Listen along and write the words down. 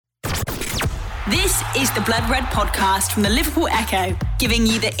This is the Blood Red podcast from the Liverpool Echo, giving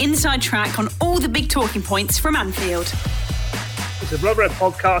you the inside track on all the big talking points from Anfield. It's a Blood Red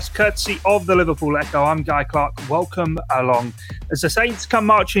podcast courtesy of the Liverpool Echo. I'm Guy Clark. Welcome along. As the Saints come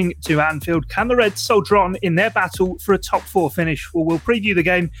marching to Anfield, can the Reds soldier on in their battle for a top four finish? Well, we'll preview the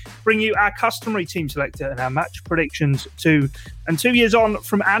game, bring you our customary team selector and our match predictions too. And 2 years on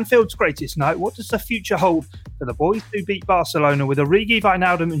from Anfield's greatest night, what does the future hold for the boys who beat Barcelona with Origi,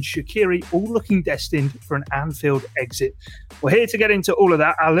 Wijnaldum and Shaqiri all looking destined for an Anfield exit? We're here to get into all of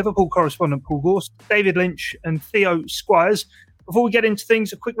that. Our Liverpool correspondent Paul Gorst, David Lynch and Theo Squires. Before we get into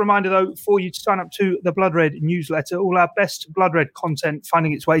things, a quick reminder, though, for you to sign up to the Blood Red newsletter. All our best Blood Red content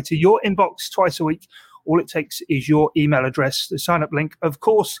finding its way to your inbox twice a week. All it takes is your email address. The sign-up link, of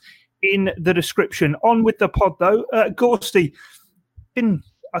course, in the description. On with the pod, though. Gorsty, been,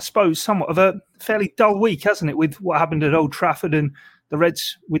 I suppose, somewhat of a fairly dull week, hasn't it, with what happened at Old Trafford and the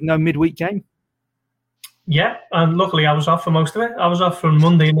Reds with no midweek game? Yeah, and luckily I was off for most of it. I was off from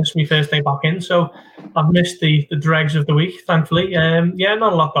Monday and this is my first day back in, so I've missed the dregs of the week, thankfully. Yeah,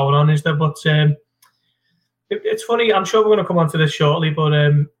 not a lot going on, is there? But it's funny, I'm sure we're going to come on to this shortly, but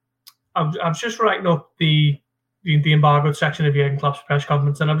I was just writing up the embargoed section of Jurgen Klopp's press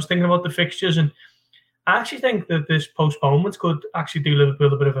conference, and I was thinking about the fixtures, and I actually think that this postponement could actually do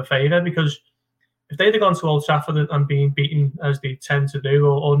Liverpool a bit of a favour, because if they'd have gone to Old Trafford and been beaten, as they tend to do,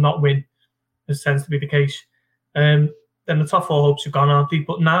 or not win, as tends to be the case, then the top four hopes have gone, aren't they?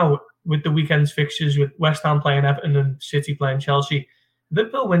 But now, with the weekend's fixtures, with West Ham playing Everton and City playing Chelsea,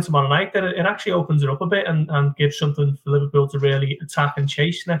 Liverpool win tomorrow night, then it actually opens it up a bit and gives something for Liverpool to really attack and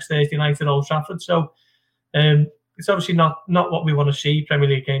chase next Thursday night at Old Trafford. So it's obviously not what we want to see, Premier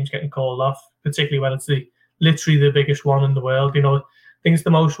League games getting called off, particularly when it's literally the biggest one in the world. You know, I think it's the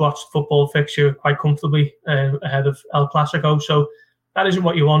most watched football fixture quite comfortably ahead of El Clasico. So that isn't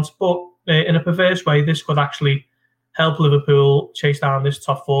what you want, but in a perverse way, this could actually help Liverpool chase down this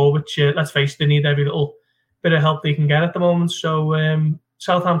top four, which, let's face it, they need every little bit of help they can get at the moment. So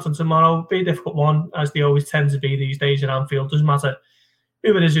Southampton tomorrow, be a difficult one, as they always tend to be these days at Anfield. Doesn't matter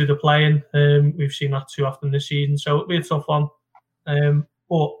who it is who they're playing. We've seen that too often this season, so it'll be a tough one.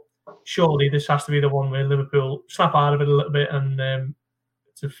 But surely this has to be the one where Liverpool snap out of it a little bit, and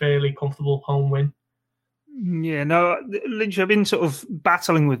it's a fairly comfortable home win. Yeah, no, Lynch, I've been sort of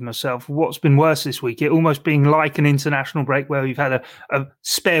battling with myself. What's been worse this week? It almost being like an international break where we've had a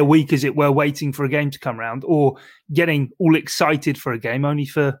spare week, as it were, waiting for a game to come round, or getting all excited for a game only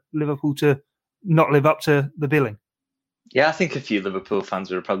for Liverpool to not live up to the billing. Yeah, I think a few Liverpool fans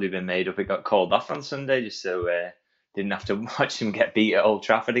would have probably been made up. It got called off on Sunday just so didn't have to watch them get beat at Old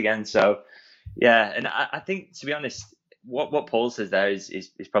Trafford again. So, yeah, and I think, to be honest, what Paul says there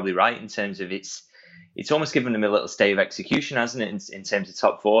is probably right in terms of it's almost given them a little stay of execution, hasn't it, in terms of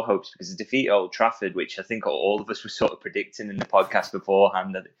top four hopes, because the defeat at Old Trafford, which I think all of us were sort of predicting in the podcast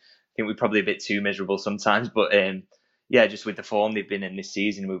beforehand, I think we're probably a bit too miserable sometimes, but yeah, just with the form they've been in this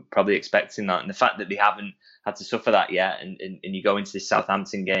season, we're probably expecting that, and the fact that they haven't had to suffer that yet, and you go into this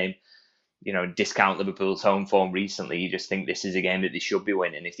Southampton game, you know, discount Liverpool's home form recently, you just think this is a game that they should be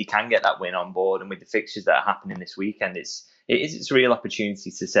winning. If they can get that win on board, and with the fixtures that are happening this weekend, it's a real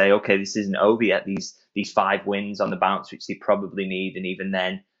opportunity to say, okay, this isn't over yet. These 5 wins on the bounce, which they probably need, and even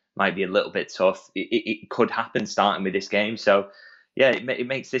then might be a little bit tough. It could happen starting with this game. So yeah, it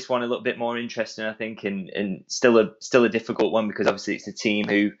makes this one a little bit more interesting, I think, and still a difficult one, because obviously it's a team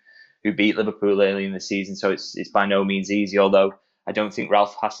who beat Liverpool early in the season, so it's by no means easy. Although I don't think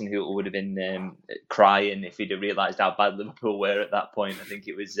Ralph Hasenhüttl would have been crying if he'd have realised how bad Liverpool were at that point. I think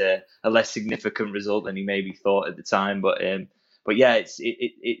it was a less significant result than he maybe thought at the time. But yeah, it's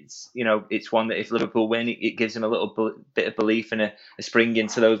you know, it's one that if Liverpool win, it gives them a little bit of belief and a spring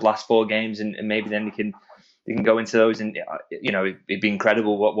into those last 4 games, and maybe then they can go into those, and you know, it'd be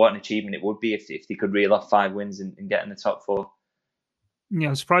incredible what an achievement it would be if they could reel off 5 wins and get in the top 4. Yeah,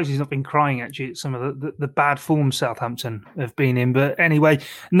 I'm surprised he's not been crying, actually, at some of the bad form Southampton have been in. But anyway,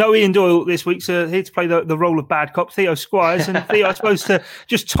 no Ian Doyle this week, so here to play the role of bad cop, Theo Squires. And Theo, I suppose to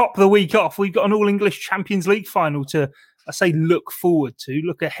just top the week off, we've got an All-English Champions League final to, I say, look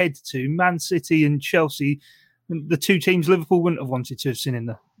ahead to. Man City and Chelsea, the 2 teams Liverpool wouldn't have wanted to have seen in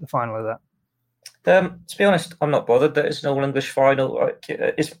the final of that. To be honest, I'm not bothered that it's an all-English final.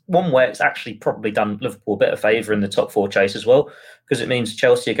 It's one where it's actually probably done Liverpool a bit of favour in the top 4 chase as well, because it means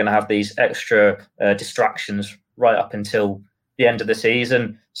Chelsea are going to have these extra distractions right up until the end of the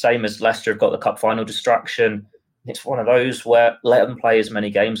season, same as Leicester have got the cup final distraction. It's one of those where let them play as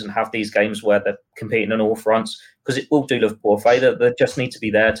many games and have these games where they're competing on all fronts, because it will do Liverpool a favour. They just need to be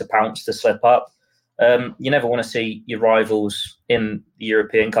there to pounce, to slip up. You never want to see your rivals in the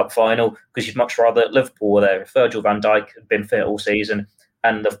European Cup final because you'd much rather Liverpool were there. If Virgil van Dijk had been fit all season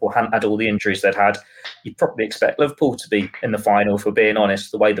and Liverpool hadn't had all the injuries they'd had, you'd probably expect Liverpool to be in the final, for being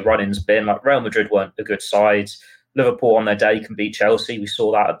honest, the way the run-in's been. Like, Real Madrid weren't a good side. Liverpool on their day can beat Chelsea. We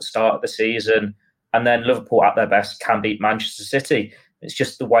saw that at the start of the season. And then Liverpool at their best can beat Manchester City. It's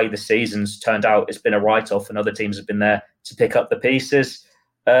just the way the season's turned out. It's been a write-off and other teams have been there to pick up the pieces.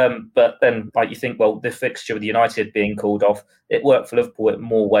 But then, like, you think, well, the fixture with United being called off, it worked for Liverpool in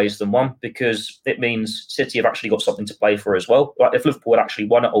more ways than one, because it means City have actually got something to play for as well. Like, if Liverpool had actually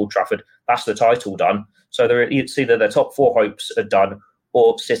won at Old Trafford, that's the title done. So it's either their top four hopes are done,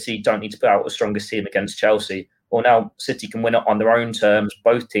 or City don't need to put out a strongest team against Chelsea. Or now City can win it on their own terms.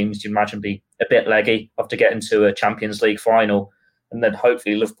 Both teams, you imagine, be a bit leggy after getting to a Champions League final. And then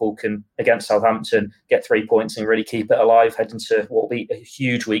hopefully Liverpool can, against Southampton, get 3 points and really keep it alive, heading to what will be a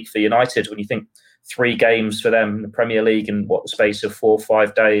huge week for United. When you think 3 games for them in the Premier League in the space of 4 or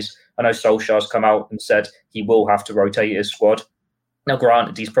 5 days. I know Solskjaer's come out and said he will have to rotate his squad. Now,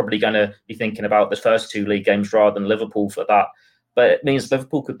 granted, he's probably going to be thinking about the first 2 league games rather than Liverpool for that. But it means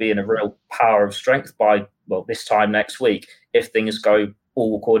Liverpool could be in a real power of strength by, well, this time next week, if things go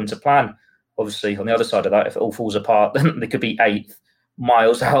all according to plan. Obviously, on the other side of that, if it all falls apart, then they could be 8th,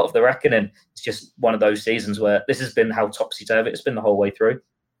 miles out of the reckoning. It's just one of those seasons where this has been how topsy-turvy it's been the whole way through.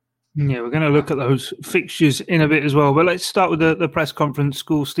 Yeah, we're going to look at those fixtures in a bit as well. But let's start with the press conference,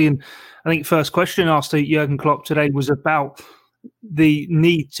 Goldstein. I think first question asked to Jurgen Klopp today was about the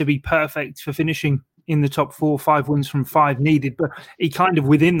need to be perfect for finishing in the top 4, 5 wins from 5 needed. But he kind of,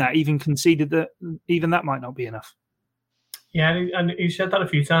 within that, even conceded that even that might not be enough. Yeah, and he said that a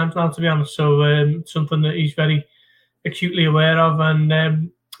few times now, to be honest. So something that he's very acutely aware of.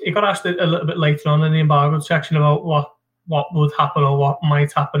 And he got asked a little bit later on in the embargoed section about what would happen or what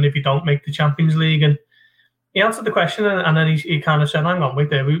might happen if you don't make the Champions League. And he answered the question, and then he kind of said, hang on, wait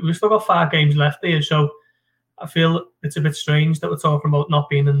there, we've still got 5 games left here. So I feel it's a bit strange that we're talking about not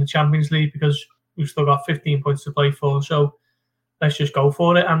being in the Champions League, because we've still got 15 points to play for. So let's just go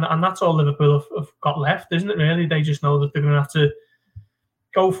for it. And that's all Liverpool have got left, isn't it, really? They just know that they're going to have to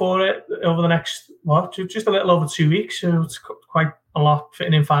go for it over the next, just a little over 2 weeks. So it's quite a lot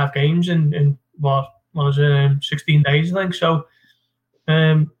fitting in 5 games in 16 days, I think. So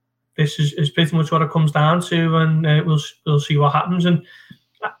this is pretty much what it comes down to, and we'll see what happens. And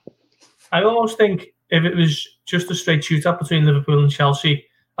I almost think if it was just a straight shootout between Liverpool and Chelsea,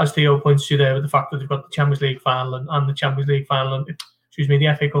 as Theo points to there, with the fact that they've got the Champions League final and the Champions League final,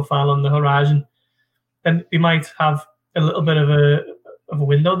 the FA Cup final on the horizon, then they might have a little bit of a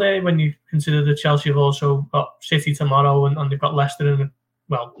window there when you consider that Chelsea have also got City tomorrow and they've got Leicester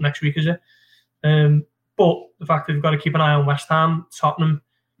next week, is it? But the fact that they've got to keep an eye on West Ham, Tottenham,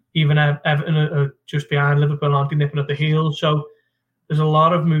 even Everton are just behind Liverpool, aren't they, nipping at the heels? So there's a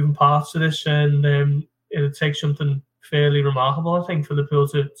lot of moving parts to this, and it'll take something fairly remarkable, I think, for Liverpool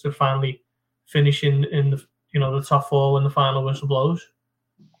to finally finish in the top 4 when the final whistle blows.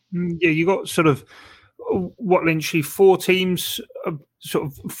 Yeah, you got sort of literally 4 teams sort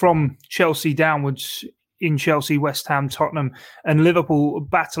of from Chelsea downwards in Chelsea, West Ham, Tottenham, and Liverpool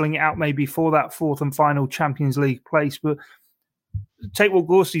battling it out maybe for that 4th and final Champions League place. But take what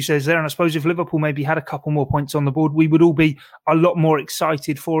Gorsty says there, and I suppose if Liverpool maybe had a couple more points on the board, we would all be a lot more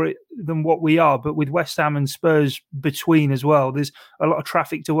excited for it than what we are. But with West Ham and Spurs between as well, there's a lot of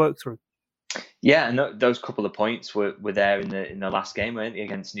traffic to work through. Yeah, and those couple of points were there in the last game, weren't they,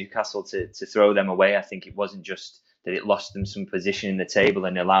 against Newcastle, to throw them away. I think it wasn't just that it lost them some position in the table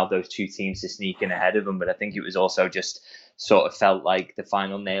and allowed those 2 teams to sneak in ahead of them, but I think it was also just sort of felt like the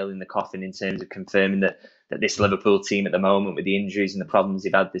final nail in the coffin in terms of confirming that this Liverpool team at the moment, with the injuries and the problems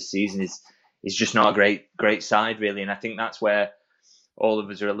they've had this season, is just not a great side, really. And I think that's where all of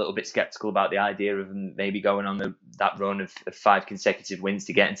us are a little bit sceptical about the idea of maybe going on that run of 5 consecutive wins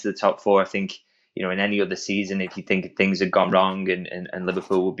to get into the top 4. I think, in any other season, if you think things had gone wrong and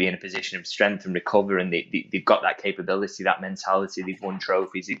Liverpool would be in a position of strength and recover, and they've got that capability, that mentality, they've won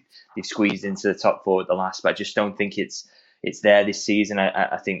trophies, they've squeezed into the top 4 at the last, but I just don't think it's there this season.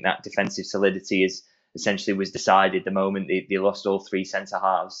 I think that defensive solidity essentially was decided the moment they lost all 3 centre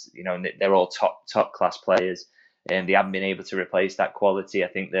halves, and they're all top class players, and they haven't been able to replace that quality. I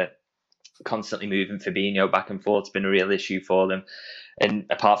think that constantly moving Fabinho back and forth has been a real issue for them. And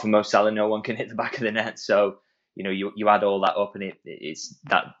apart from Mo Salah, no one can hit the back of the net. So, you add all that up, and it's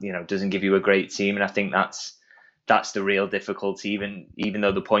that, doesn't give you a great team. And I think that's the real difficulty, even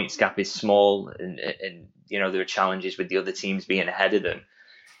though the points gap is small and there are challenges with the other teams being ahead of them.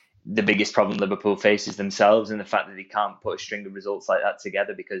 The biggest problem Liverpool faces themselves, and the fact that they can't put a string of results like that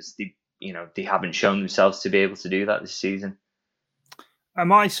together, because they they haven't shown themselves to be able to do that this season.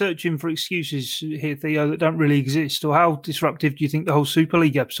 Am I searching for excuses here, Theo, that don't really exist? Or how disruptive do you think the whole Super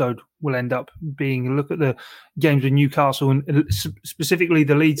League episode will end up being? Look at the games with Newcastle and specifically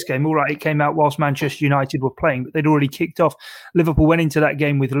the Leeds game. All right, it came out whilst Manchester United were playing, but they'd already kicked off. Liverpool went into that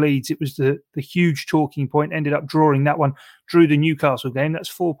game with Leeds. It was the huge talking point, ended up drawing that one, drew the Newcastle game. That's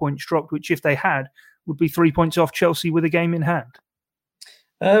 4 points dropped, which if they had, would be 3 points off Chelsea with a game in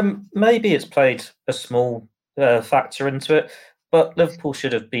hand. Maybe it's played a small factor into it. But Liverpool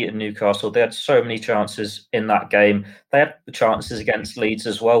should have beaten Newcastle. They had so many chances in that game. They had the chances against Leeds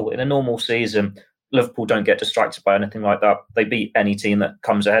as well. In a normal season, Liverpool don't get distracted by anything like that. They beat any team that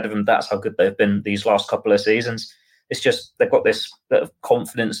comes ahead of them. That's how good they've been these last couple of seasons. It's just they've got this bit of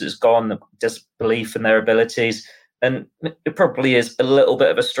confidence that's gone, disbelief in their abilities. And it probably is a little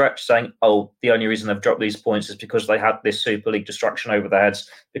bit of a stretch saying, the only reason they've dropped these points is because they had this Super League distraction over their heads,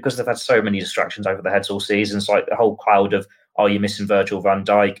 because they've had so many distractions over their heads all season. It's like the whole cloud of, you're missing Virgil van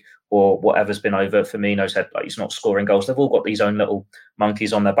Dijk or whatever's been over Firmino's head, like he's not scoring goals. They've all got these own little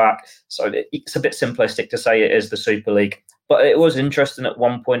monkeys on their back. So it's a bit simplistic to say it is the Super League. But it was interesting at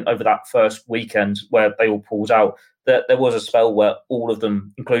one point over that first weekend where they all pulled out that there was a spell where all of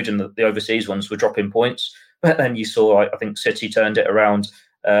them, including the overseas ones, were dropping points. But then you saw, I think City turned it around,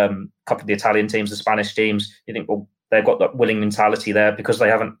 a couple of the Italian teams, the Spanish teams. You think, well, they've got that winning mentality there because they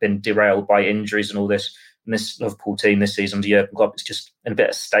haven't been derailed by injuries and all this. And this Liverpool team this season under Jurgen Klopp is just in a bit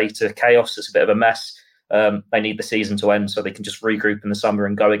of state of chaos. It's a bit of a mess. They need the season to end so they can just regroup in the summer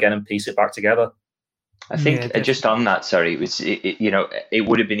and go again and piece it back together. I think just on that, it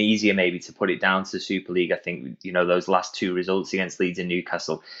would have been easier maybe to put it down to the Super League. I think, those last two results against Leeds and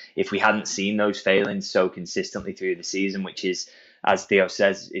Newcastle, if we hadn't seen those failings so consistently through the season, which is, as Theo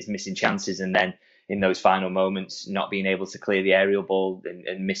says, is missing chances, and then in those final moments, not being able to clear the aerial ball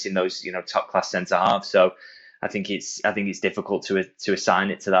and missing those, top class centre halves. So I think it's difficult to assign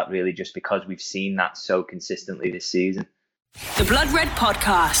it to that really, just because we've seen that so consistently this season. The Blood Red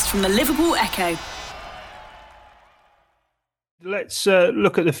Podcast from the Liverpool Echo. Let's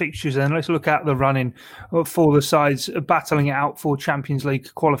look at the fixtures then. Let's look at the running for the sides battling it out for Champions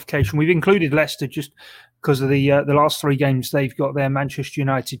League qualification. We've included Leicester just because of the last three games they've got there, Manchester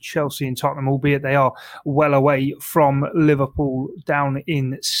United, Chelsea and Tottenham, albeit they are well away from Liverpool down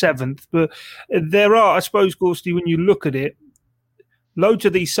in 7th. But there are, I suppose, Gorsty, when you look at it, loads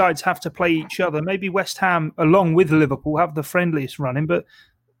of these sides have to play each other. Maybe West Ham, along with Liverpool, have the friendliest running, but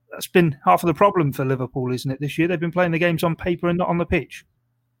that's been half of the problem for Liverpool, isn't it, this year? They've been playing the games on paper and not on the pitch.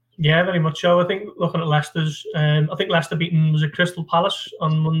 Yeah, very much so. I think looking at Leicester's, I think Leicester beaten was at Crystal Palace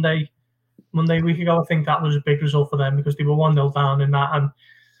on Monday week ago. I think that was a big result for them because they were 1-0 down in that, and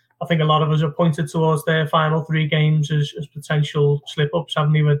I think a lot of us have pointed towards their final three games as potential slip-ups,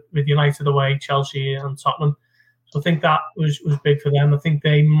 haven't they, with United away, Chelsea and Tottenham. So I think that was big for them. I think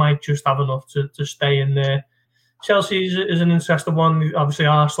they might just have enough to stay in there. Chelsea is an interesting one. Obviously,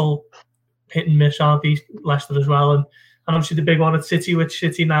 Arsenal hit and miss, aren't they? Leicester as well, and obviously the big one at City, which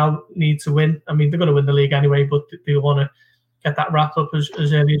City now need to win. I mean, they're going to win the league anyway, but they want to get that wrapped up as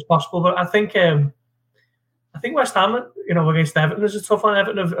early as possible. But I think West Ham, against Everton is a tough one.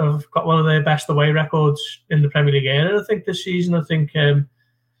 Everton have got one of their best away records in the Premier League era, I think, this season. I think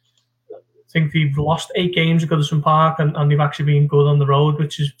they've lost 8 games at Goodison Park and they've actually been good on the road,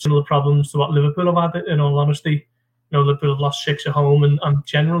 which is some of the problems to what Liverpool have had, in all honesty. Liverpool have lost 6 at home and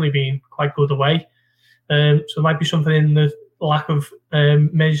generally been quite good away. So there might be something in the lack of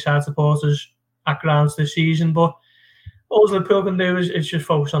Merseyside supporters at grounds this season, but all Liverpool can do is just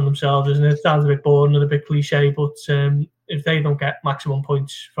focus on themselves, isn't it? It sounds a bit boring and a bit cliche, but if they don't get maximum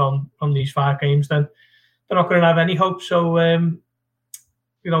points from these 5 games, then they're not going to have any hope. So,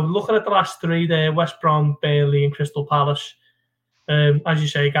 looking at the last 3 there, West Brom, Burnley and Crystal Palace, as you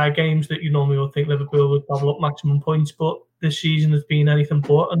say, Guy, games that you normally would think Liverpool would double up maximum points, but this season has been anything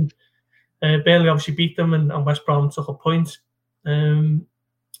but. And Burnley obviously beat them and West Brom took a point.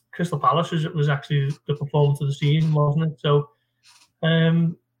 Crystal Palace was actually the performance of the season, wasn't it? So,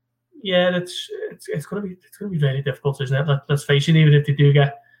 it's going to be very difficult, isn't it? Let's face it. Even if they do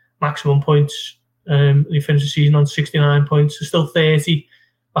get maximum points, they finish the season on 69 points. They're still 30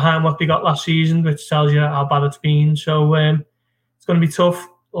 behind what they got last season, which tells you how bad it's been. So it's going to be tough.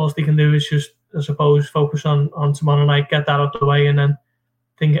 All they can do is just, I suppose, focus on tomorrow night, get that out of the way, and then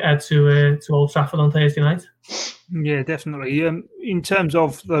didn't get out to Old Trafford on Thursday night. Yeah, definitely. In terms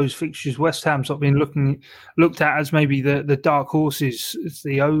of those fixtures, West Ham's not been looked at as maybe the dark horses.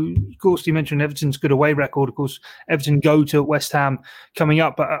 Of course, you mentioned Everton's good away record. Of course, Everton go to West Ham coming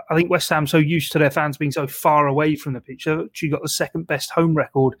up, but I think West Ham's so used to their fans being so far away from the pitch. They've actually got the second best home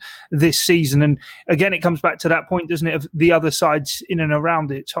record this season. And again, it comes back to that point, doesn't it, of the other sides in and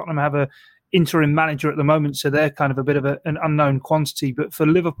around it. Tottenham have a interim manager at the moment, so they're kind of a bit of an unknown quantity. But for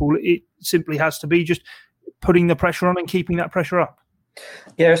Liverpool, it simply has to be just putting the pressure on and keeping that pressure up.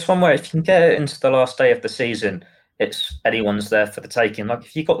 Yeah, it's one way. If you can get it into the last day of the season, it's anyone's there for the taking. Like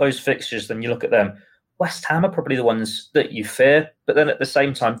if you've got those fixtures, then you look at them. West Ham are probably the ones that you fear, but then at the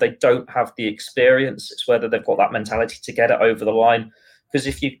same time, they don't have the experience. It's whether they've got that mentality to get it over the line. Because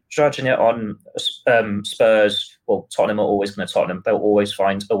if you're judging it on Spurs, well, Tottenham are always going to Tottenham. They'll always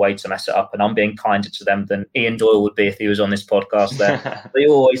find a way to mess it up. And I'm being kinder to them than Ian Doyle would be if he was on this podcast there. They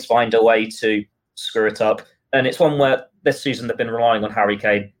always find a way to screw it up. And it's one where this season they've been relying on Harry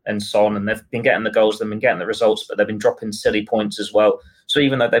Kane and Son, and they've been getting the goals, they've been getting the results, but they've been dropping silly points as well. So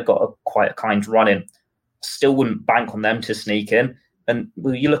even though they've got quite a kind run in, still wouldn't bank on them to sneak in. And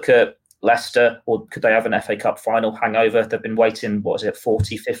you look at Leicester, or could they have an FA Cup final hangover? They've been waiting,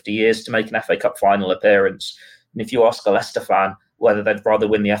 40, 50 years to make an FA Cup final appearance. And if you ask a Leicester fan whether they'd rather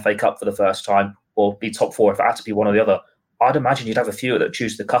win the FA Cup for the first time or be top four if it had to be one or the other, I'd imagine you'd have a few that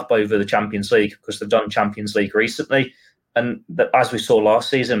choose the Cup over the Champions League because they've done Champions League recently. And as we saw last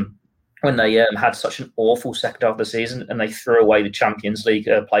season, when they had such an awful second half of the season and they threw away the Champions League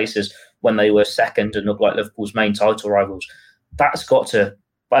places when they were second and looked like Liverpool's main title rivals, that's got to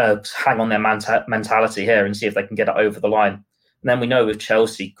hang on their mentality here and see if they can get it over the line. And then we know with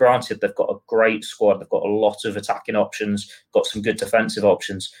Chelsea, granted, they've got a great squad. They've got a lot of attacking options, got some good defensive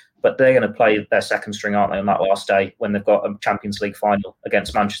options, but they're going to play their second string, aren't they, on that last day when they've got a Champions League final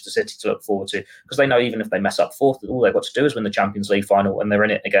against Manchester City to look forward to? Because they know even if they mess up fourth, all they've got to do is win the Champions League final and they're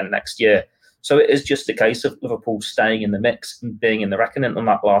in it again next year. So it is just a case of Liverpool staying in the mix and being in the reckoning on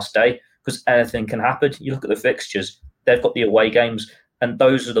that last day, because anything can happen. You look at the fixtures, they've got the away games, and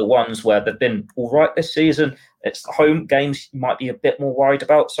those are the ones where they've been all right this season. It's the home games you might be a bit more worried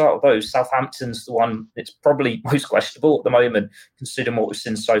about. So out of those, Southampton's the one that's probably most questionable at the moment, considering what we've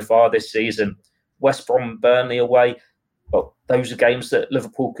seen so far this season. West Brom, Burnley away. Well, those are games that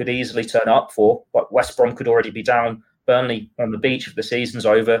Liverpool could easily turn up for. But West Brom could already be down. Burnley on the beach if the season's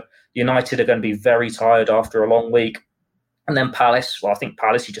over. United are going to be very tired after a long week. And then Palace, well, I think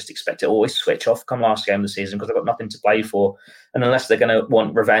Palace, you just expect to always switch off come last game of the season because they've got nothing to play for. And unless they're going to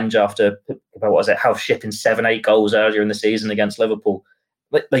want revenge after, House shipping 7-8 goals earlier in the season against Liverpool,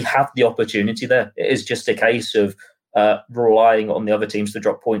 they have the opportunity there. It is just a case of relying on the other teams to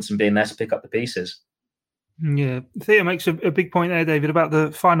drop points and being there to pick up the pieces. Yeah, Theo makes a big point there, David, about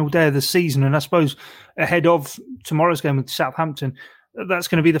the final day of the season. And I suppose ahead of tomorrow's game with Southampton, that's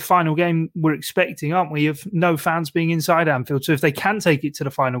going to be the final game we're expecting, aren't we, of no fans being inside Anfield. So if they can take it to the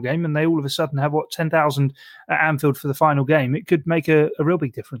final game and they all of a sudden have, 10,000 at Anfield for the final game, it could make a real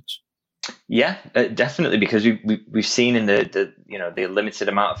big difference. Yeah, definitely, because we've seen in the limited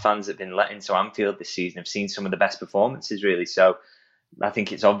amount of fans that have been let into Anfield this season, have seen some of the best performances, really. So I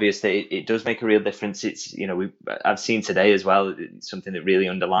think it's obvious that it does make a real difference. It's, I've seen today as well, something that really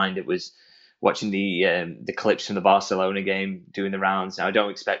underlined it was watching the clips from the Barcelona game doing the rounds. Now, I don't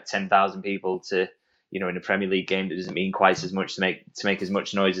expect 10,000 people to, in a Premier League game that doesn't mean quite as much to make as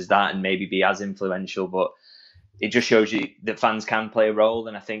much noise as that and maybe be as influential, but it just shows you that fans can play a role.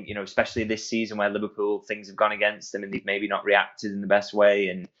 And I think, especially this season where Liverpool, things have gone against them and they've maybe not reacted in the best way.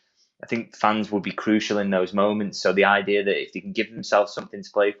 And I think fans will be crucial in those moments. So the idea that if they can give themselves something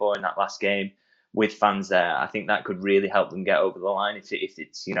to play for in that last game with fans there, I think that could really help them get over the line if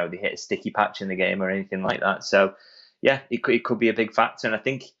it's they hit a sticky patch in the game or anything like that. So yeah, it could be a big factor, and I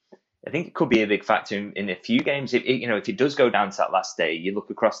think it could be a big factor in a few games. If it does go down to that last day, you look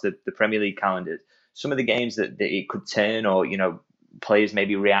across the Premier League calendar, some of the games that it could turn, or players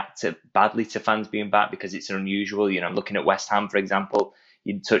maybe react badly to fans being back because it's unusual. Looking at West Ham, for example,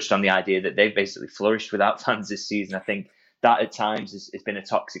 you touched on the idea that they've basically flourished without fans this season. I think that at times has been a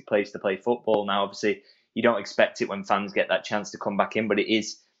toxic place to play football. Now, obviously, you don't expect it when fans get that chance to come back in, but it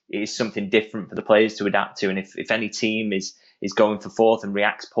is something different for the players to adapt to. And if any team is going for fourth and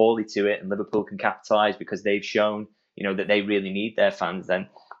reacts poorly to it, and Liverpool can capitalise because they've shown, that they really need their fans, then,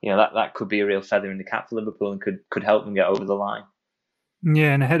 that could be a real feather in the cap for Liverpool and could help them get over the line.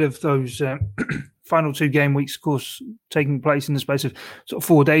 Yeah, and ahead of those final 2 game weeks, of course, taking place in the space of sort of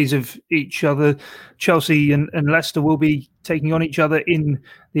 4 days of each other, Chelsea and Leicester will be taking on each other in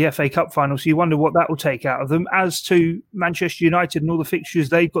the FA Cup final. So you wonder what that will take out of them. As to Manchester United and all the fixtures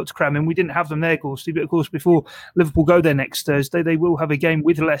they've got to cram in, we didn't have them there, Gorsty, but of course, before Liverpool go there next Thursday, they will have a game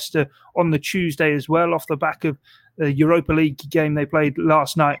with Leicester on the Tuesday as well, off the back of the Europa League game they played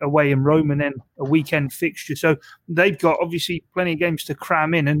last night away in Rome, and then a weekend fixture. So they've got obviously plenty of games to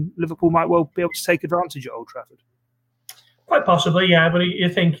cram in, and Liverpool might well be able to take advantage at Old Trafford. Quite possibly, yeah. But you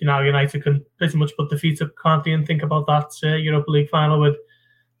think, United can pretty much put the feet up, can't they, and think about that Europa League final with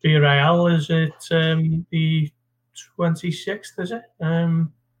Villarreal. Is it the 26th, is it?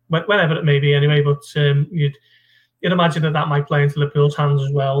 Whenever it may be anyway, but you'd imagine that might play into Liverpool's hands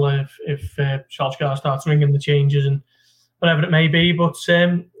as well if Solskjaer starts ringing the changes and whatever it may be. But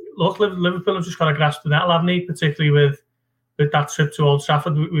look, Liverpool have just got to grasp the nettle, haven't they? Particularly with that trip to Old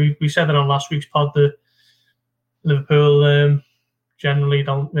Trafford. We said it on last week's pod that Liverpool generally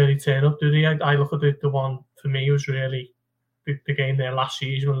don't really turn up, do they? I look at the one for me was really the game there last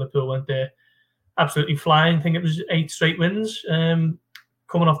season when Liverpool went there absolutely flying. I think it was 8 straight wins.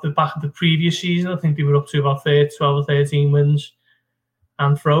 Coming off the back of the previous season, I think they were up to about 12 or 13 wins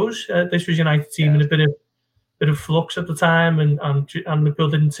and froze. This was United team in a bit of flux at the time, and Liverpool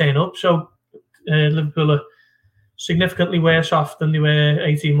didn't turn up. So Liverpool are significantly worse off than they were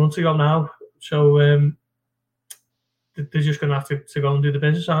 18 months ago now. So they're just going to have to go and do the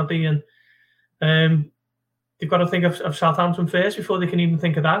business, aren't they? And they've got to think of Southampton first before they can even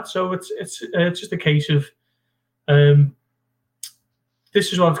think of that. So it's just a case of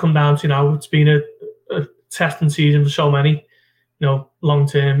this is what it's come down to now. It's been a testing season for so many,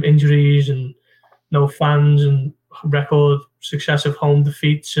 long-term injuries and no fans and record successive home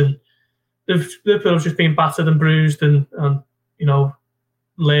defeats, and Liverpool have just been battered and bruised and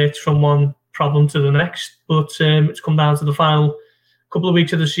late from one problem to the next. But it's come down to the final couple of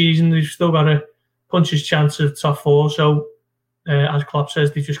weeks of the season. They've still got a puncher's chance of top 4. So as Klopp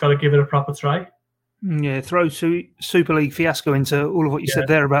says, they've just got to give it a proper try. Yeah, throw Super League fiasco into all of what you said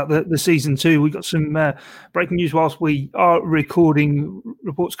there about the season 2. We got some breaking news whilst we are recording.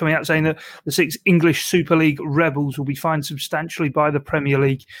 Reports coming out saying that the 6 English Super League rebels will be fined substantially by the Premier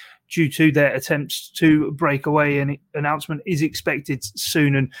League due to their attempts to break away. An announcement is expected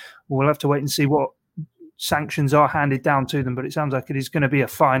soon, and we'll have to wait and see what sanctions are handed down to them. But it sounds like it is going to be a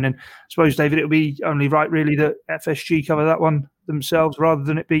fine. And I suppose, David, it would be only right, really, that FSG cover that one themselves rather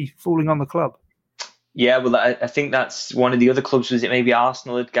than it be falling on the club. Yeah, well, I think that's one of the other clubs. Was it maybe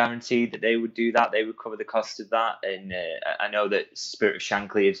Arsenal had guaranteed that they would do that? They would cover the cost of that. And I know that Spirit of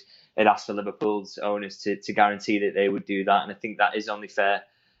Shankly had asked for Liverpool's owners to guarantee that they would do that. And I think that is only fair.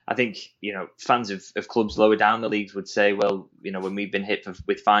 I think, fans of clubs lower down the leagues would say, well, when we've been hit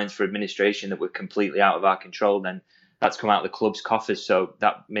with fines for administration that were completely out of our control, then that's come out of the club's coffers. So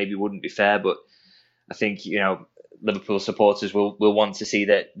that maybe wouldn't be fair. But I think, Liverpool supporters will want to see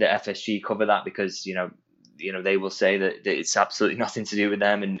that the FSG cover that, because they will say that it's absolutely nothing to do with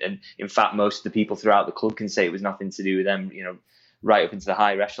them, and in fact most of the people throughout the club can say it was nothing to do with them. Right up into the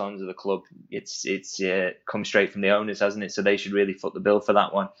higher echelons of the club, it's come straight from the owners, hasn't it? So they should really foot the bill for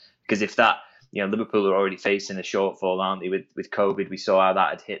that one, because if that, Liverpool are already facing a shortfall, aren't they, with COVID? We saw how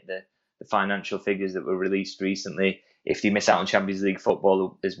that had hit the financial figures that were released recently. If they miss out on Champions League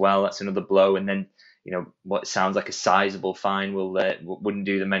football as well, that's another blow. And then what sounds like a sizable fine wouldn't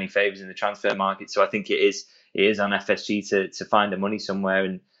do them any favours in the transfer market. So I think it is on FSG to find the money somewhere.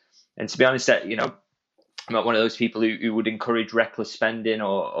 And to be honest, I'm not one of those people who would encourage reckless spending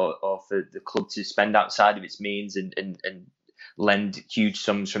or for the club to spend outside of its means and lend huge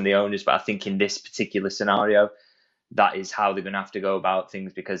sums from the owners. But I think in this particular scenario, that is how they're going to have to go about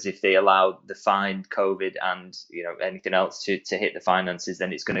things, because if they allow the fine, COVID and anything else to hit the finances,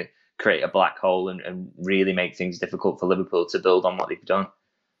 then it's going to create a black hole and really make things difficult for Liverpool to build on what they've done.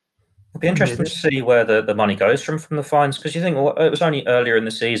 It'll be interesting to see where the money goes from the fines, because you think, well, it was only earlier in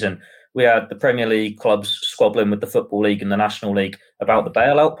the season we had the Premier League clubs squabbling with the Football League and the National League about the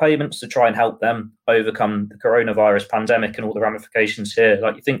bailout payments to try and help them overcome the coronavirus pandemic and all the ramifications here.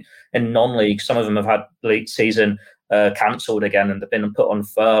 Like, you think in non-league, some of them have had league season cancelled again and they've been put on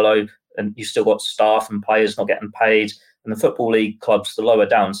furlough, and you've still got staff and players not getting paid. And the Football League clubs, the lower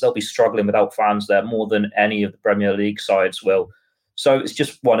downs, they'll be struggling without fans there more than any of the Premier League sides will. So it's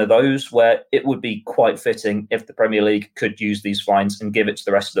just one of those where it would be quite fitting if the Premier League could use these fines and give it to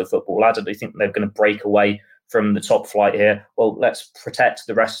the rest of the football ladder. They think they're going to break away from the top flight here. Well, let's protect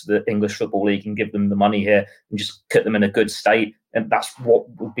the rest of the English Football League and give them the money here and just put them in a good state and that's what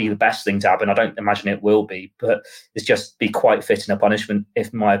would be the best thing to happen. I don't imagine it will be, but it's just be quite fitting a punishment, in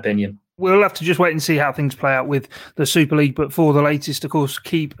my opinion. We'll have to just wait and see how things play out with the Super League. But for the latest, of course,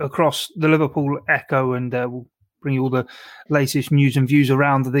 keep across the Liverpool Echo, and we'll bring you all the latest news and views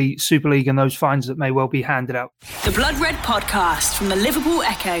around the Super League and those fines that may well be handed out. The Blood Red Podcast from the Liverpool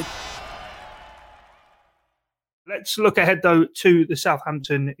Echo. Let's look ahead, though, to the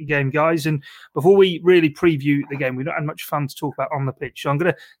Southampton game, guys. And before we really preview the game, we've not had much fun to talk about on the pitch. So I'm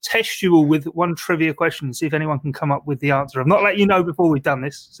going to test you all with one trivia question and see if anyone can come up with the answer. I've not let you know before we've done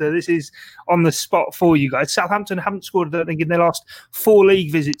this. So this is on the spot for you guys. Southampton haven't scored, I don't think, in their last 4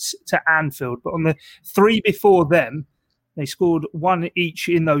 league visits to Anfield. But on the 3 before them, they scored 1 each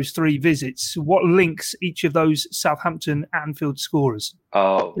in those 3 visits. What links each of those Southampton Anfield scorers?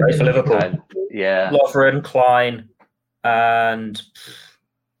 Oh, for Liverpool. Yeah. Lovren, Klein, and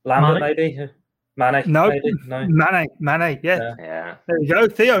Lambert, maybe? Mane? No. Maybe? No. Mane, yeah. Yeah. There you go,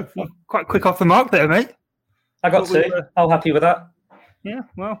 Theo. Quite quick off the mark there, mate. I got 2. I'm happy with that. Yeah,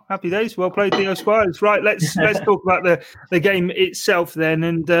 well, happy days. Well played, Theo Squires. Right, let's talk about the game itself then.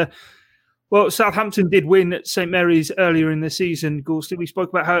 And well, Southampton did win at St Mary's earlier in the season. Gorsty, we spoke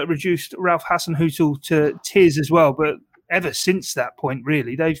about how it reduced Ralph Hasenhüttl to tears as well, but ever since that point,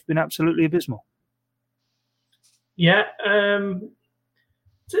 really, they've been absolutely abysmal. Yeah, you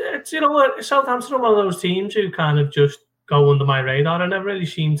know what? Southampton are one of those teams who kind of just go under my radar. I never really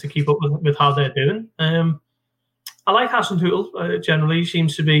seem to keep up with how they're doing. I like Hasenhüttl. Generally, he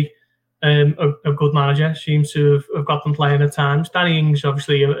seems to be a good manager. Seems to have got them playing at times. Danny Ings,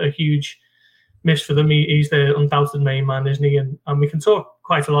 obviously, a huge miss for them. He's the undoubted main man, isn't he? And we can talk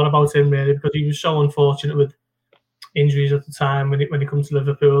quite a lot about him, really, because he was so unfortunate with injuries at the time when he comes to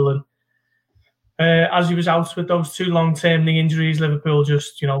Liverpool. And as he was out with those 2 long-term knee injuries, Liverpool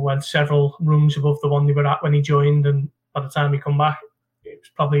just, went several rungs above the one they were at when he joined. And by the time he come back, it was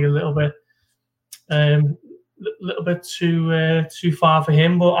probably a little bit too far for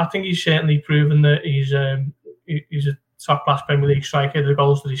him. But I think he's certainly proven that he's a top-class Premier League striker. The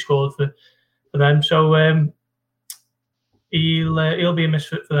goals that he scored for them, so he'll be a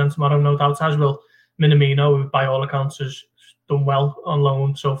misfit for them tomorrow, no doubt. As will Minamino, who by all accounts has done well on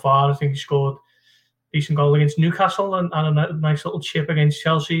loan so far. I think he scored a decent goal against Newcastle and a nice little chip against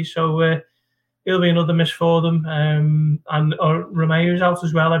Chelsea. So he'll be another miss for them. And Romeo's out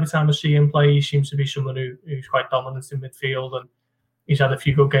as well. Every time I see him play, he seems to be someone who's quite dominant in midfield, and he's had a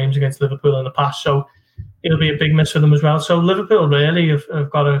few good games against Liverpool in the past. So it'll be a big miss for them as well. So Liverpool really have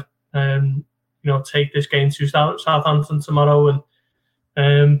got to take this game to Southampton tomorrow,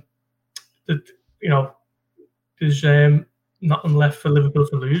 and there's nothing left for Liverpool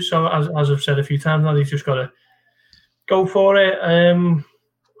to lose. So as I've said a few times now, they've just got to go for it.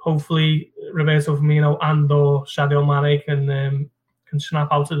 Hopefully, Roberto Firmino and or Sadio Mane can snap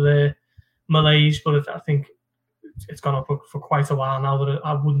out of their malaise. But I think it's gone on for quite a while now that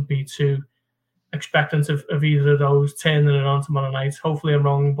I wouldn't be too expectant of either of those turning it on tomorrow night. Hopefully, I'm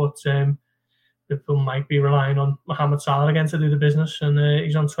wrong, but Liverpool might be relying on Mohamed Salah again to do the business, and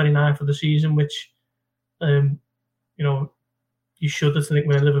he's on 29 for the season, which you shudder to think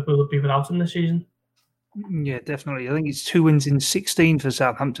where Liverpool would be without him this season. Yeah, definitely. I think it's 2 wins in 16 for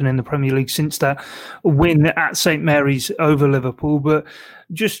Southampton in the Premier League since that win at St Mary's over Liverpool. But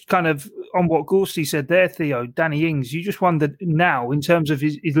just kind of on what Gorsty said there, Theo, Danny Ings, you just wondered now, in terms of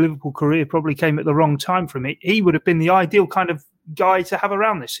his Liverpool career, probably came at the wrong time for him. He would have been the ideal kind of guy to have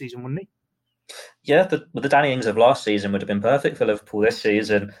around this season, wouldn't he? Yeah, the Danny Ings of last season would have been perfect for Liverpool this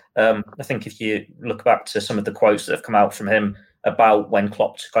season. I think if you look back to some of the quotes that have come out from him about when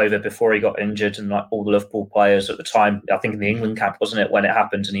Klopp took over before he got injured, and like all the Liverpool players at the time, I think in the England camp, wasn't it, when it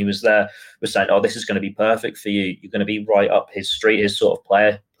happened, and he was there, was saying, "Oh, this is going to be perfect for you. You're going to be right up his street, his sort of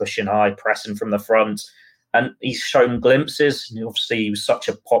player, pushing high, pressing from the front." And he's shown glimpses. And obviously, he was such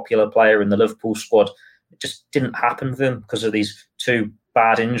a popular player in the Liverpool squad. It just didn't happen for him because of these 2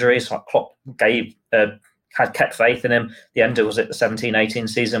 bad injuries. Like Klopp had kept faith in him. The end was at the 17-18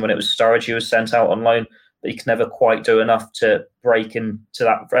 season when it was Sturridge who was sent out on loan, but he could never quite do enough to break into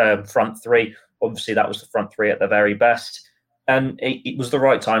that front 3. Obviously, that was the front 3 at the very best. And it was the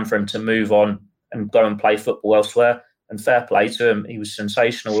right time for him to move on and go and play football elsewhere. And fair play to him. He was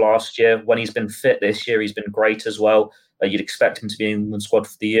sensational last year. When he's been fit this year, he's been great as well. You'd expect him to be in the squad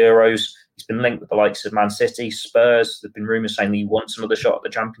for the Euros. He's been linked with the likes of Man City, Spurs. There've been rumours saying that he wants another shot at the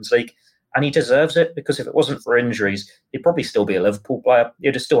Champions League. And he deserves it, because if it wasn't for injuries, he'd probably still be a Liverpool player.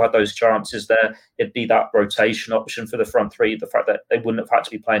 He'd have still had those chances there. It'd be that rotation option for the front 3. The fact that they wouldn't have had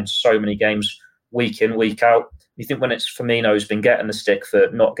to be playing so many games week in, week out. You think when it's Firmino who's been getting the stick for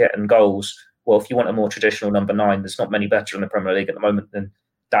not getting goals, well, if you want a more traditional number 9, there's not many better in the Premier League at the moment than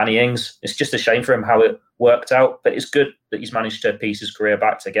Danny Ings. It's just a shame for him how it worked out, but it's good that he's managed to piece his career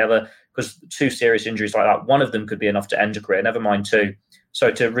back together, because 2 serious injuries like that, one of them could be enough to end your career, never mind 2. So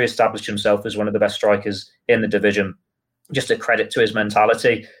to re-establish himself as one of the best strikers in the division, just a credit to his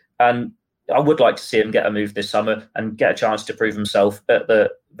mentality. And I would like to see him get a move this summer and get a chance to prove himself at the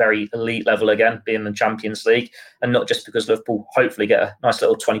very elite level again, being in the Champions League, and not just because Liverpool hopefully get a nice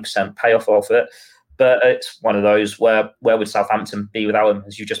little 20% payoff off it. But it's one of those where would Southampton be without him?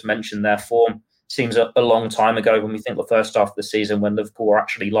 As you just mentioned, their form seems a long time ago when we think the first half of the season when Liverpool were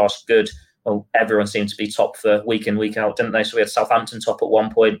actually last good. Well, everyone seemed to be top for week in, week out, didn't they? So we had Southampton top at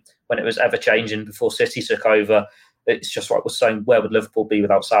one point when it was ever-changing before City took over. It's just like we're saying, where would Liverpool be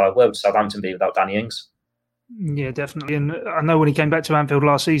without Salah? Where would Southampton be without Danny Ings? Yeah, definitely. And I know when he came back to Anfield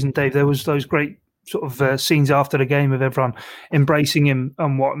last season, Dave, there was those great sort of scenes after the game of everyone embracing him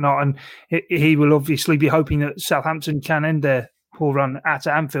and whatnot. And he will obviously be hoping that Southampton can end their poor run at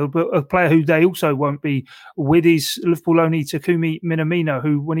Anfield. But a player who they also won't be with is Liverpool only Takumi Minamino,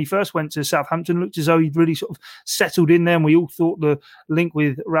 who when he first went to Southampton looked as though he'd really sort of settled in there. And we all thought the link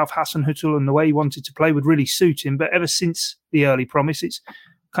with Ralph Hasenhüttl and the way he wanted to play would really suit him. But ever since the early promise, it's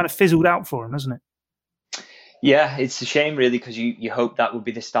kind of fizzled out for him, hasn't it? Yeah, it's a shame really, because you hope that would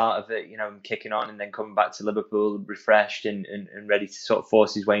be the start of it, him kicking on and then coming back to Liverpool refreshed and ready to sort of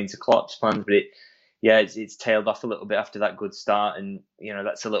force his way into Klopp's plans. But it's tailed off a little bit after that good start, and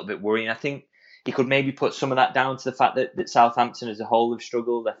that's a little bit worrying. I think he could maybe put some of that down to the fact that Southampton as a whole have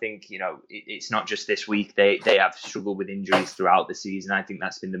struggled. I think it's not just this week; they have struggled with injuries throughout the season. I think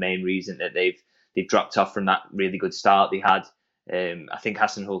that's been the main reason that they've dropped off from that really good start they had. I think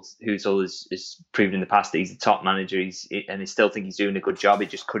Hasenhüttl has proven in the past that he's the top manager, and I still think he's doing a good job. He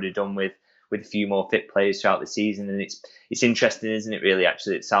just could have done with a few more fit players throughout the season. And it's interesting, isn't it, really,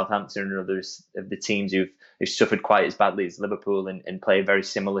 actually, that Southampton and others of the teams who've suffered quite as badly as Liverpool and play a very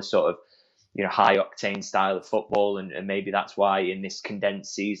similar sort of high octane style of football, and maybe that's why in this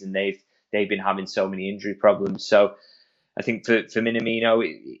condensed season they've been having so many injury problems. So I think for Minamino,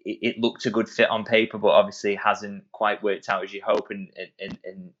 it looked a good fit on paper, but obviously it hasn't quite worked out as you hope. And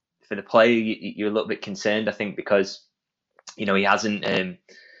for the player, you're a little bit concerned, I think, because he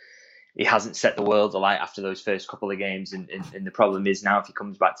hasn't set the world alight after those first couple of games, and the problem is now if he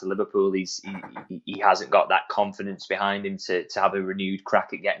comes back to Liverpool, he hasn't got that confidence behind him to have a renewed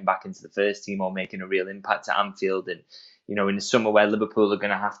crack at getting back into the first team or making a real impact at Anfield. And in the summer where Liverpool are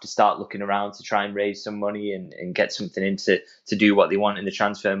going to have to start looking around to try and raise some money and get something in to do what they want in the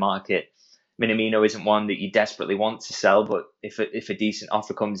transfer market, Minamino isn't one that you desperately want to sell, but if a decent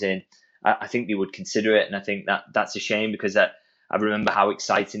offer comes in, I think they would consider it. And I think that's a shame, because I remember how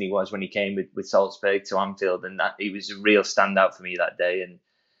exciting he was when he came with Salzburg to Anfield, and that he was a real standout for me that day. And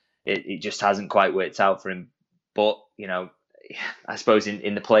it just hasn't quite worked out for him. But I suppose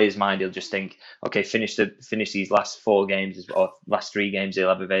in the player's mind, he'll just think, okay, finish these last 4 games or last 3 games he'll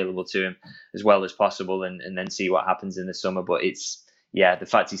have available to him as well as possible, and then see what happens in the summer. But the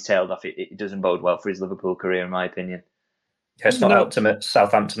fact he's tailed off, it doesn't bode well for his Liverpool career, in my opinion. Yeah, it's not ultimate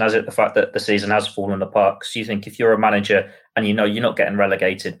Southampton, has it? The fact that the season has fallen apart. Because you think if you're a manager and you're not getting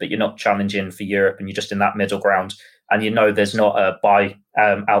relegated, but you're not challenging for Europe, and you're just in that middle ground, and there's not a buy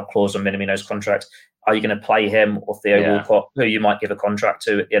out clause on Minamino's contract, are you going to play him or Theo Walcott, who you might give a contract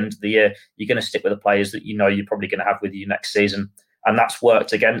to at the end of the year? You're going to stick with the players that you're probably going to have with you next season. And that's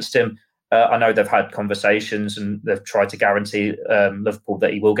worked against him. I know they've had conversations and they've tried to guarantee Liverpool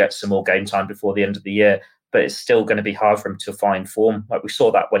that he will get some more game time before the end of the year, but it's still going to be hard for him to find form. Like we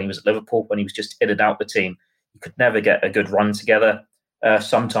saw that when he was at Liverpool, when he was just in and out the team. You could never get a good run together.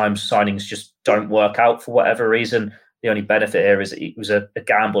 Sometimes signings just don't work out for whatever reason. The only benefit here is that it was a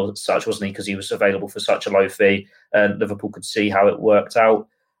gamble as such, wasn't he? Because he was available for such a low fee, and Liverpool could see how it worked out.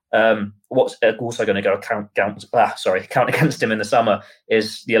 What's also going to count against him in the summer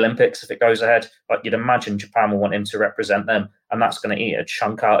is the Olympics if it goes ahead. Like you'd imagine Japan will want him to represent them, and that's going to eat a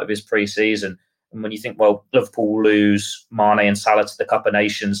chunk out of his pre-season. And when you think, well, Liverpool will lose Mane and Salah to the Cup of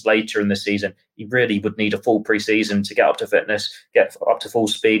Nations later in the season, he really would need a full pre-season to get up to fitness, get up to full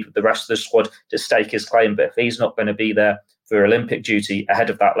speed with the rest of the squad to stake his claim. But if he's not going to be there for Olympic duty ahead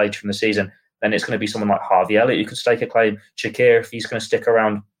of that later in the season, then it's going to be someone like Harvey Elliott who could stake a claim, Shaqiri if he's going to stick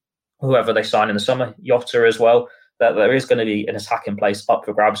around, whoever they sign in the summer, Jota as well. That there is going to be an attacking place up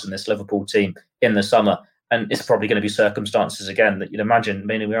for grabs in this Liverpool team in the summer. And it's probably going to be circumstances again that you'd imagine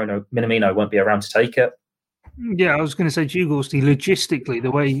Minamino won't be around to take it. Yeah, I was going to say to you, Gorsty, logistically,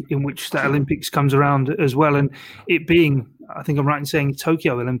 the way in which that Olympics comes around as well, and it being, I think I'm right in saying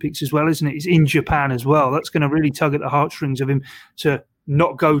Tokyo Olympics as well, isn't it? It's in Japan as well. That's going to really tug at the heartstrings of him to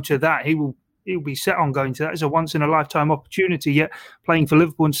not go to that. He will he'll be set on going to that as a once-in-a-lifetime opportunity, yet playing for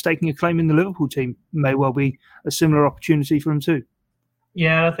Liverpool and staking a claim in the Liverpool team may well be a similar opportunity for him too.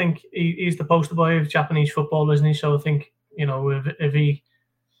 Yeah, I think he's the poster boy of Japanese football, isn't he? So I think, if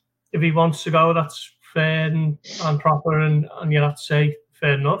he wants to go, that's fair and proper, and you'd have to say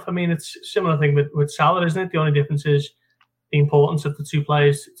fair enough. I mean, it's a similar thing with Salah, isn't it? The only difference is the importance of the two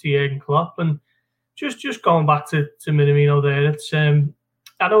players to Jurgen Klopp. And just going back to Minamino there, it's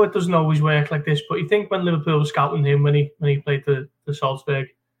I know it doesn't always work like this, but you think when Liverpool was scouting him when he played the Salzburg,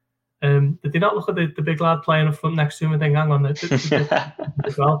 did they not look at the big lad playing up front next to him and think, hang on,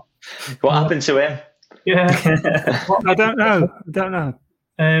 as well? What happened to him? Yeah, I don't know.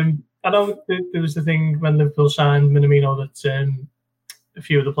 I know there was the thing when Liverpool signed Minamino that a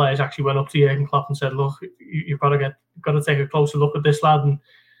few of the players actually went up to Jurgen Klopp and said, "Look, you've got to take a closer look at this lad." And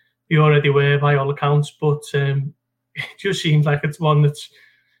he already were by all accounts, but it just seems like it's one that's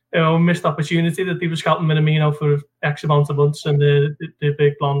a missed opportunity that they were scouting Minamino for X amount of months, and the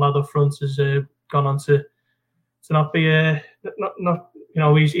big blonde lad up front has gone on to not be not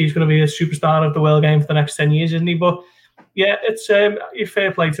he's going to be a superstar of the world game for the next 10 years, isn't he? But yeah, it's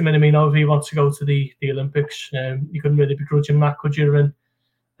fair play to Minamino if he wants to go to the Olympics. You couldn't really begrudge him that, could you?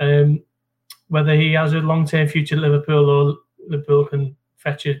 And whether he has a long-term future at Liverpool or Liverpool can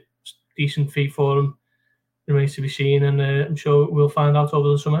fetch a decent fee for him remains to be seen, and I'm sure we'll find out over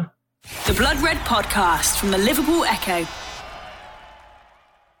the summer. The Blood Red Podcast from the Liverpool Echo.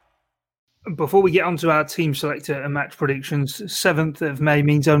 Before we get on to our team selector and match predictions, 7th of May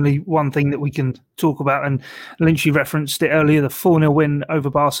means only one thing that we can talk about, and Lynchy referenced it earlier, the 4-0 win over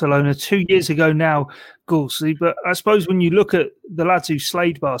Barcelona 2 years ago now, Goolsey. But I suppose when you look at the lads who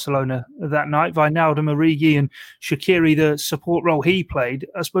slayed Barcelona that night, Wijnaldum, Origi and Shaqiri, the support role he played,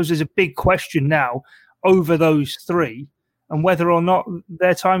 I suppose there's a big question now over those three and whether or not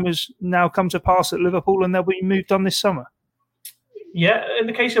their time has now come to pass at Liverpool and they'll be moved on this summer. Yeah, in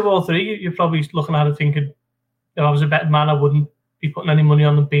the case of all three, you're probably looking at it thinking, if I was a betting man, I wouldn't be putting any money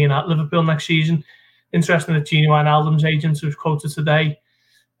on them being at Liverpool next season. Interesting that Gini Wijnaldum's agent was quoted today,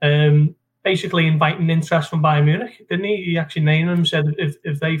 basically inviting interest from Bayern Munich, didn't he? He actually named them and said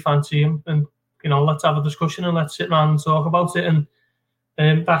if they fancy him, then let's have a discussion and let's sit around and talk about it.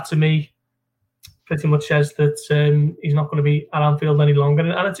 And that to me pretty much says that he's not going to be at Anfield any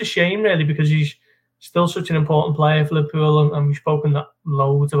longer. And it's a shame, really, because he's still such an important player for Liverpool, and we've spoken that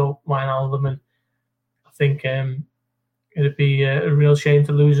loads about Wijnaldum, and I think it'd be a real shame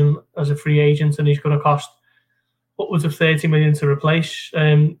to lose him as a free agent, and he's going to cost upwards of 30 million to replace.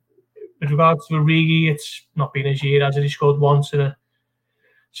 With regards to Origi, it's not been his year, as he scored once in a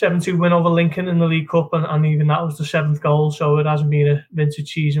 7-2 win over Lincoln in the League Cup, and even that was the 7th goal, so it hasn't been a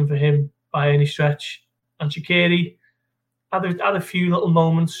vintage season for him by any stretch. And Shaqiri had a few little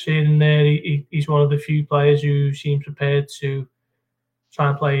moments here and there. He's one of the few players who seems prepared to try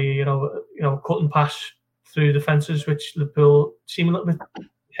and play, cut and pass through the fences, which Liverpool seem a little bit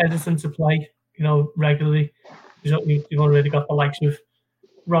hesitant to play, regularly. You've already got the likes of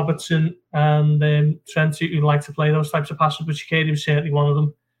Robertson and Trent who like to play those types of passes, but Shaqiri was certainly one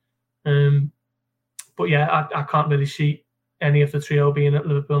of them. But yeah, I can't really see any of the trio being at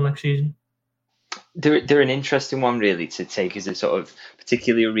Liverpool next season. They're an interesting one, really, to take as a sort of,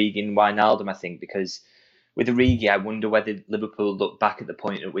 particularly Origi and Wijnaldum, I think, because with Origi, I wonder whether Liverpool look back at the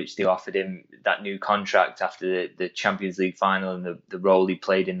point at which they offered him that new contract after the Champions League final and the role he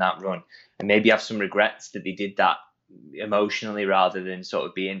played in that run, and maybe have some regrets that they did that emotionally rather than sort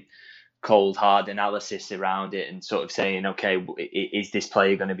of being cold, hard analysis around it and sort of saying, okay, is this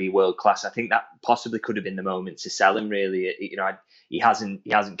player going to be world class? I think that possibly could have been the moment to sell him, really. He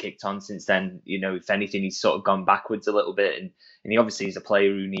hasn't kicked on since then. If anything, he's sort of gone backwards a little bit, and he obviously is a player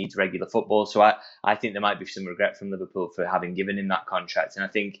who needs regular football. So I think there might be some regret from Liverpool for having given him that contract. And I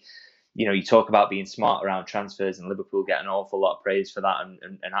think, you talk about being smart around transfers, and Liverpool get an awful lot of praise for that,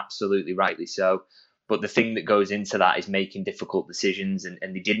 and absolutely rightly so. But the thing that goes into that is making difficult decisions, and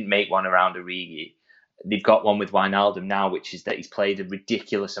they didn't make one around Origi. They've got one with Wijnaldum now, which is that he's played a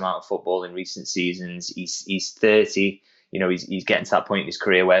ridiculous amount of football in recent seasons. He's 30. He's getting to that point in his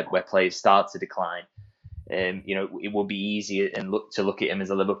career where players start to decline. It will be easy and look at him as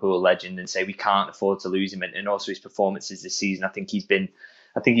a Liverpool legend and say we can't afford to lose him. And also his performances this season, I think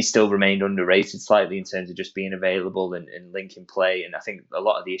he's still remained underrated slightly in terms of just being available and linking play. And I think a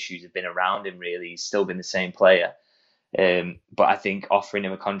lot of the issues have been around him, really. He's still been the same player. But I think offering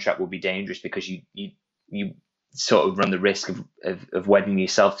him a contract will be dangerous because you sort of run the risk of wedding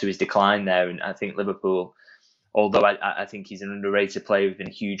yourself to his decline there. And I think Liverpool although I think he's an underrated player who's been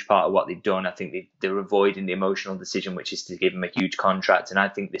a huge part of what they've done. I think they're avoiding the emotional decision, which is to give him a huge contract. And I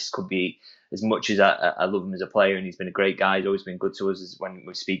think this could be, as much as I love him as a player, and he's been a great guy, he's always been good to us when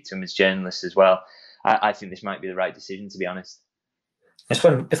we speak to him as journalists as well. I think this might be the right decision, to be honest. It's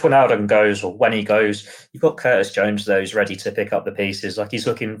if Wijnaldum goes, or when he goes, you've got Curtis Jones, though, who's ready to pick up the pieces. Like, he's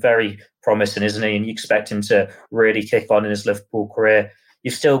looking very promising, isn't he? And you expect him to really kick on in his Liverpool career.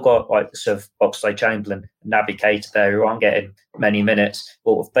 You've still got like sort of Oxlade-Chamberlain and Naby Keita there, who aren't getting many minutes.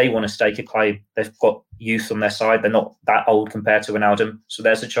 Well, if they want to stake a claim, they've got youth on their side. They're not that old compared to Wijnaldum, so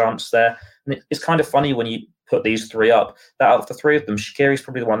there's a chance there. And it's kind of funny when you put these three up, that out of the three of them, Shaqiri's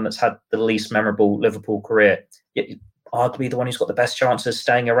probably the one that's had the least memorable Liverpool career. Yet arguably the one who's got the best chance of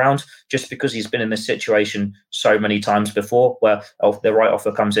staying around, just because he's been in this situation so many times before, where the right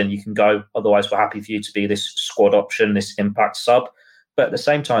offer comes in, you can go. Otherwise, we're happy for you to be this squad option, this impact sub. But at the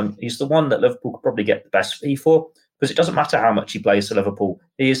same time, he's the one that Liverpool could probably get the best fee for, because it doesn't matter how much he plays for Liverpool.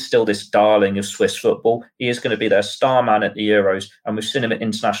 He is still this darling of Swiss football. He is going to be their star man at the Euros, and we've seen him at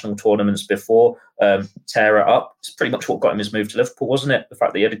international tournaments before tear it up. It's pretty much what got him his move to Liverpool, wasn't it? The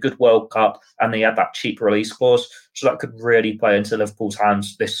fact that he had a good World Cup and he had that cheap release clause. So that could really play into Liverpool's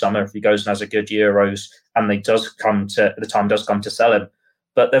hands this summer if he goes and has a good Euros and the time does come to sell him.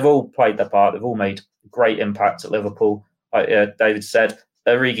 But they've all played their part. They've all made great impact at Liverpool. Like David said,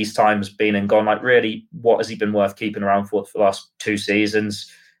 Origi's time has been and gone. Like, really, what has he been worth keeping around for the last 2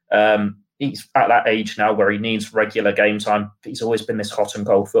 seasons? He's at that age now where he needs regular game time. He's always been this hot and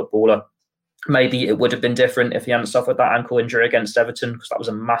cold footballer. Maybe it would have been different if he hadn't suffered that ankle injury against Everton, because that was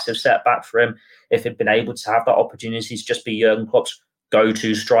a massive setback for him. If he'd been able to have that opportunity to just be Jurgen Klopp's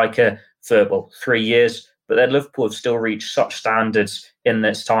go-to striker for 3 years. But then Liverpool have still reached such standards in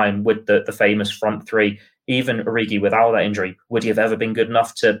this time with the famous front three. Even Origi, without that injury, would he have ever been good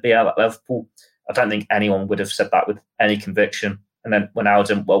enough to be at that Liverpool? I don't think anyone would have said that with any conviction. And then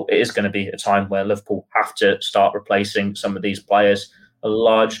Wijnaldum, well, it is going to be a time where Liverpool have to start replacing some of these players. A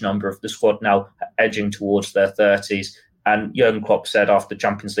large number of the squad now are edging towards their 30s. And Jurgen Klopp said after the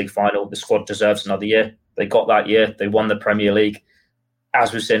Champions League final, the squad deserves another year. They got that year. They won the Premier League.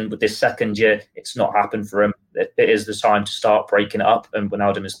 As we've seen with this second year, it's not happened for him. It is the time to start breaking it up. And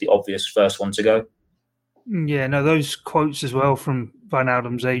Wijnaldum is the obvious first one to go. Yeah, no, those quotes as well from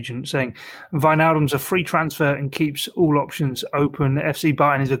Wijnaldum's agent saying Wijnaldum's a free transfer and keeps all options open. FC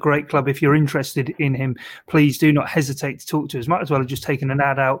Bayern is a great club. If you're interested in him, please do not hesitate to talk to us. Might as well have just taken an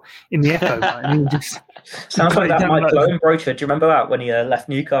ad out in the Echo. Sounds like that Michael Owen brochure. Do you remember that when he left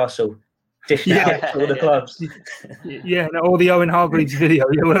Newcastle? Dishing out all the clubs. Or the Owen Hargreaves video.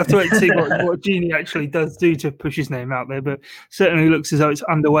 Yeah, we'll have to wait and see what Genie actually does do to push his name out there, but certainly looks as though it's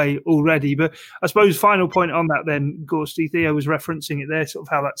underway already. But I suppose final point on that then, Gorsty, Theo was referencing it there, sort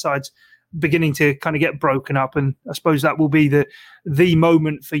of how that side's beginning to kind of get broken up, and I suppose that will be the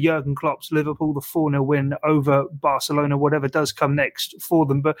moment for Jurgen Klopp's Liverpool, the 4-0 win over Barcelona, whatever does come next for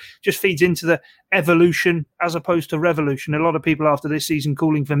them. But just feeds into the evolution as opposed to revolution. A lot of people after this season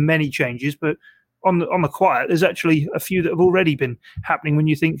calling for many changes, but on the quiet, there's actually a few that have already been happening. When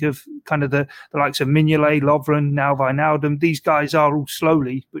you think of kind of the likes of Mignolet, Lovren, now Wijnaldum, these guys are all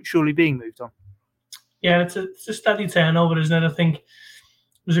slowly but surely being moved on. Yeah, it's a steady turnover, isn't it? I think it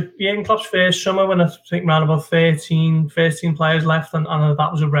was Jurgen Klopp's first summer when I think around about 13 players left, and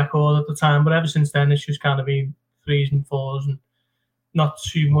that was a record at the time. But ever since then, it's just kind of been 3s and 4s and not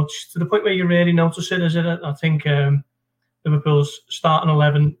too much, to the point where you really notice it, is it? I think Liverpool's starting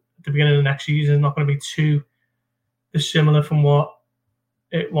 11 at the beginning of the next season is not going to be too dissimilar from what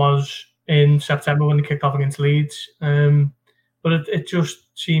it was in September when they kicked off against Leeds. But it just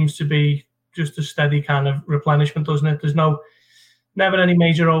seems to be just a steady kind of replenishment, doesn't it? There's never any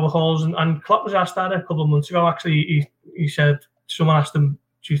major overhauls. And Klopp was asked that a couple of months ago. Actually, he said, someone asked him,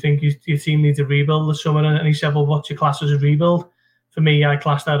 do you think your team needs a rebuild this summer? And he said, well, what's your class as a rebuild? For me, I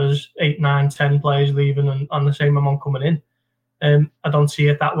class that as 8, 9, 10 players leaving and the same amount coming in. I don't see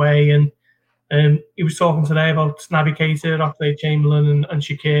it that way. And he was talking today about Naby Keita, Oxlade-Chamberlain and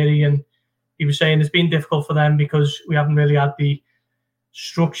Shaqiri. And he was saying it's been difficult for them because we haven't really had the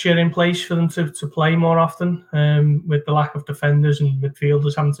structure in place for them to play more often, with the lack of defenders and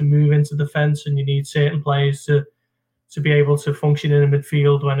midfielders having to move into defence, and you need certain players to be able to function in a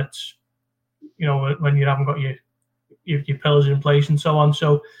midfield when it's, when you haven't got your pillars in place and so on.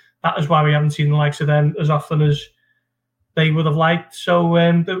 So that is why we haven't seen the likes of them as often as they would have liked. So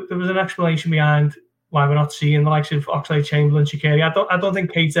there was an explanation behind why we're not seeing the likes of Oxlade-Chamberlain, Shaqiri. I don't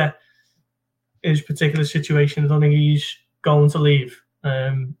think Keita is a particular situation. I don't think he's going to leave.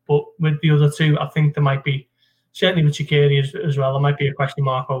 But with the other two, I think there might be, certainly with Shaqiri as well, there might be a question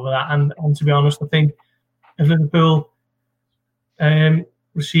mark over that. And to be honest, I think if Liverpool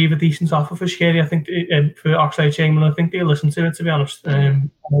receive a decent offer for Skerry, I think for Oxlade-Chamberlain, I think they'll listen to it, to be honest. And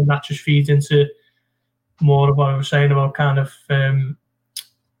that just feeds into more of what I was saying about kind of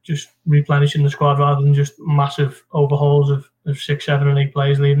just replenishing the squad rather than just massive overhauls of 6, 7 and 8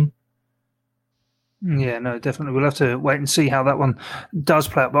 players leaving. Yeah, no, definitely. We'll have to wait and see how that one does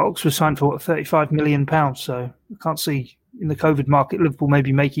play out. But Oxford signed for, £35 million. So I can't see in the COVID market Liverpool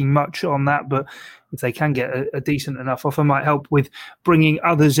maybe making much on that. But if they can get a decent enough offer, might help with bringing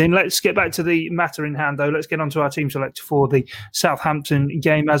others in. Let's get back to the matter in hand, though. Let's get on to our team select for the Southampton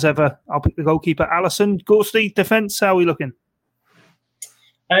game. As ever, I'll pick the goalkeeper, Alisson. Gorsty, defence, how are we looking?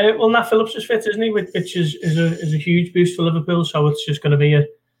 Well, Nat Phillips is fit, isn't he? Which is a huge boost for Liverpool. So it's just going to be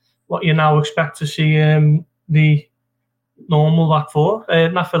what you now expect to see the normal back four.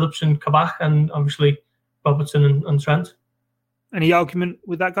 Nat Phillips and Kabak, and obviously Robertson and Trent. Any argument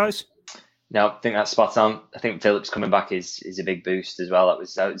with that, guys? No, I think that's spot on. I think Phillips coming back is a big boost as well. I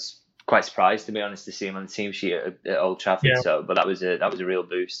was quite surprised, to be honest, to see him on the team sheet at Old Trafford. Yeah. But that was a real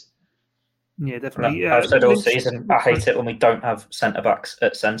boost. Yeah, definitely. I've said all season, I hate it when we don't have centre-backs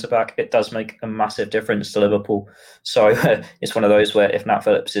at centre-back. It does make a massive difference to Liverpool. So it's one of those where if Nat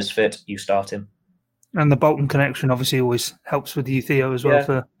Phillips is fit, you start him. And the Bolton connection obviously always helps with you, Theo, as well.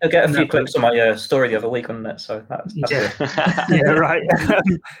 Yeah. I'll get a few clips on my story the other week on that. So that's yeah, right.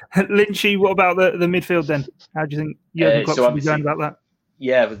 Lynchy, what about the midfield then? How do you think Jurgen Klopp should be going about that?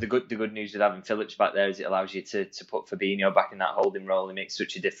 Yeah, but the good news with having Phillips back there is it allows you to put Fabinho back in that holding role. It makes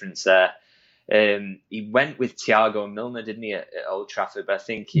such a difference there. He went with Thiago and Milner, didn't he, at Old Trafford? But I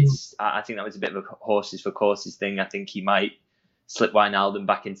think I think that was a bit of a horses for courses thing. I think he might slip Wijnaldum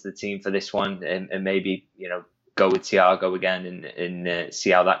back into the team for this one, and maybe go with Thiago again and see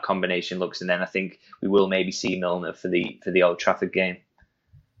how that combination looks. And then I think we will maybe see Milner for the Old Trafford game.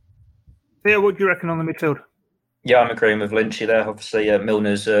 Theo, what do you reckon on the midfield? Yeah, I'm agreeing with Lynchy there. Obviously,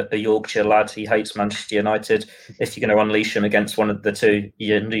 Milner's a Yorkshire lad. He hates Manchester United. If you're going to unleash him against one of the two,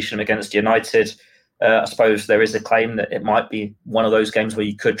 you unleash him against United. I suppose there is a claim that it might be one of those games where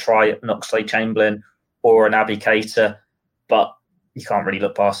you could try an Oxlade-Chamberlain or an Naby Keita, but you can't really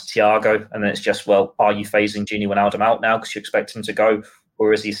look past Thiago. And then it's just, well, are you phasing Gini Wijnaldum out now because you expect him to go,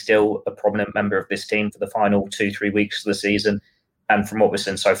 or is he still a prominent member of this team for the final 2-3 weeks of the season? And from what we've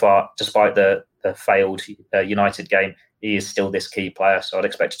seen so far, despite the failed United game, he is still this key player. So I'd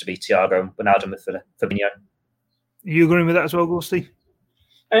expect it to be Thiago and Wijnaldum with Fabinho. Are you agreeing with that as well, Gorsty?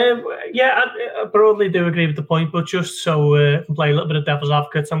 Yeah, I broadly do agree with the point, but just so I can play a little bit of devil's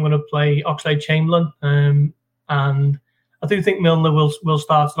advocate, I'm going to play Oxlade-Chamberlain. And I do think Milner will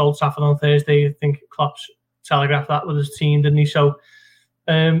start at Old Trafford on Thursday. I think Klopp's telegraphed that with his team, didn't he? So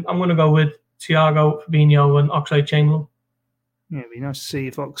I'm going to go with Thiago, Fabinho and Oxlade-Chamberlain. Yeah, it'd be nice to see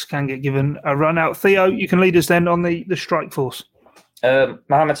if Ox can get given a run out. Theo, you can lead us then on the strike force.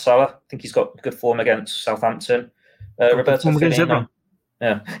 Mohamed Salah, I think he's got good form against Southampton. Roberto Firmino.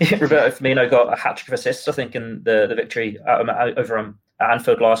 Yeah, Roberto Firmino got a hat-trick of assists, I think, in the victory over at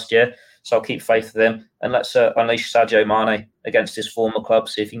Anfield last year. So I'll keep faith with him. And let's unleash Sadio Mane against his former club,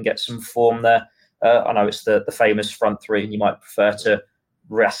 see if he can get some form there. I know it's the famous front three, and you might prefer to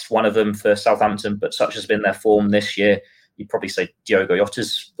rest one of them for Southampton, but such has been their form this year. You'd probably say Diogo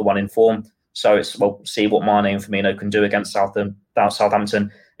Jota's the one in form. So we'll see what Mane and Firmino can do against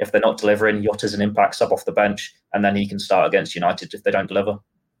Southampton. If they're not delivering, Jota's an impact sub off the bench, and then he can start against United if they don't deliver.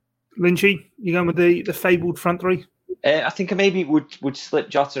 Lynchy, you going with the fabled front three? I think I maybe would slip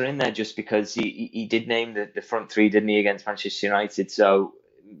Jota in there just because he did name the front three, didn't he, against Manchester United? So,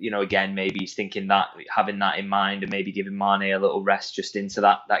 again, maybe he's thinking that, having that in mind, and maybe giving Mane a little rest just into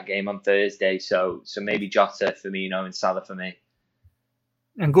that game on Thursday. So maybe Jota, Firmino and Salah for me.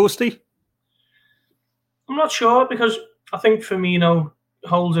 And Gorsty? I'm not sure, because I think Firmino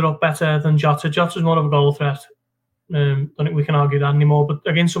holds it up better than Jota. Jota's more of a goal threat. I don't think we can argue that anymore. But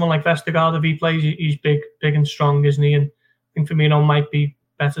against someone like Vestergaard, if he plays, he's big and strong, isn't he? And I think Firmino might be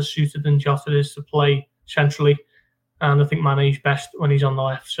better suited than Jota is to play centrally. And I think Mane's best when he's on the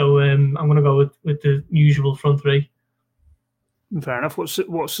left. So I'm going to go with the usual front three. Fair enough. What's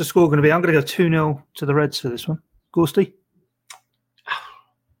the score going to be? I'm going to go 2-0 to the Reds for this one. Gorsty?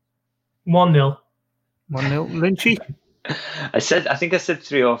 1-0. 1-0. Lynchy? I think I said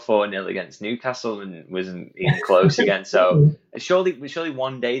 3 or 4-0 against Newcastle and wasn't even close again. So surely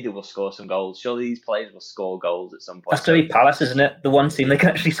one day they will score some goals. Surely these players will score goals at some point. That's going to be Palace, isn't it? The one team they can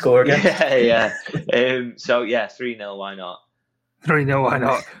actually score against. Yeah. 3-0. Why not? 3-0. Why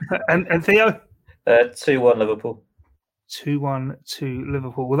not? And Theo? 2-1 Liverpool. 2-1 to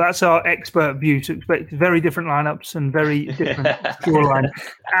Liverpool. Well, that's our expert view to expect very different lineups and very different scoreline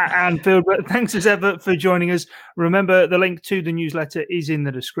at Anfield. But thanks as ever for joining us. Remember, the link to the newsletter is in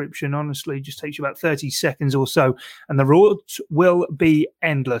the description. Honestly, it just takes you about 30 seconds or so, and the rewards will be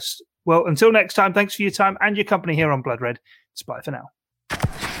endless. Well, until next time, thanks for your time and your company here on Blood Red. It's bye for now.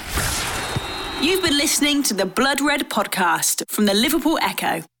 You've been listening to the Blood Red podcast from the Liverpool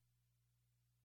Echo.